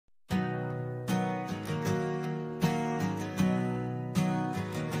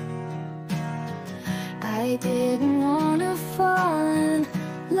I didn't wanna fall in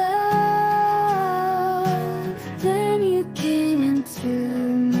love. Then you came into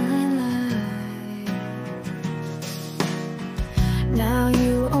my life. Now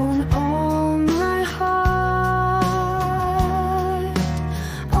you own all my heart,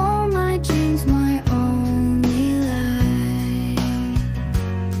 all my dreams, my only life.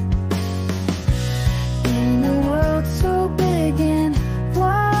 In a world so big and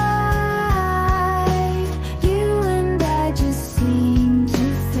wide, you and I just seem to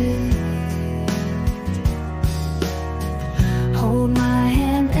fit. Hold my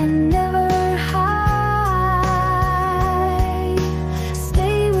hand and never hide.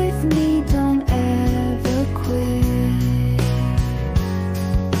 Stay with me, don't ever quit.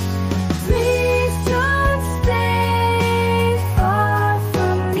 Please don't stay far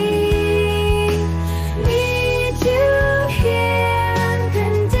from me. Need you here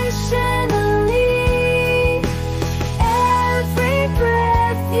unconditionally. Every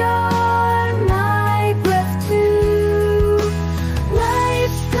breath, you're my breath too.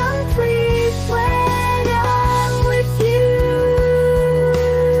 Life's complete when I'm with you.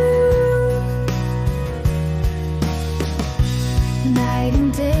 Night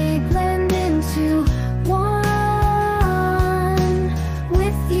and day blend into one.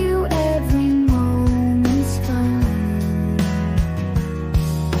 With you every moment's fun.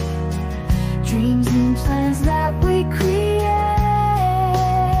 Dreams and plans that we create.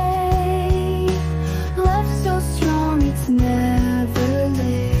 Love so strong it's never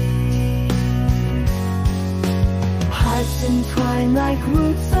late. Hearts entwined like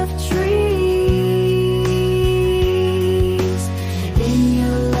roots of trees. In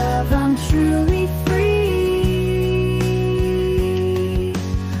your love I'm truly free.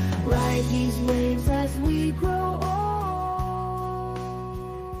 Ride these waves as we grow old.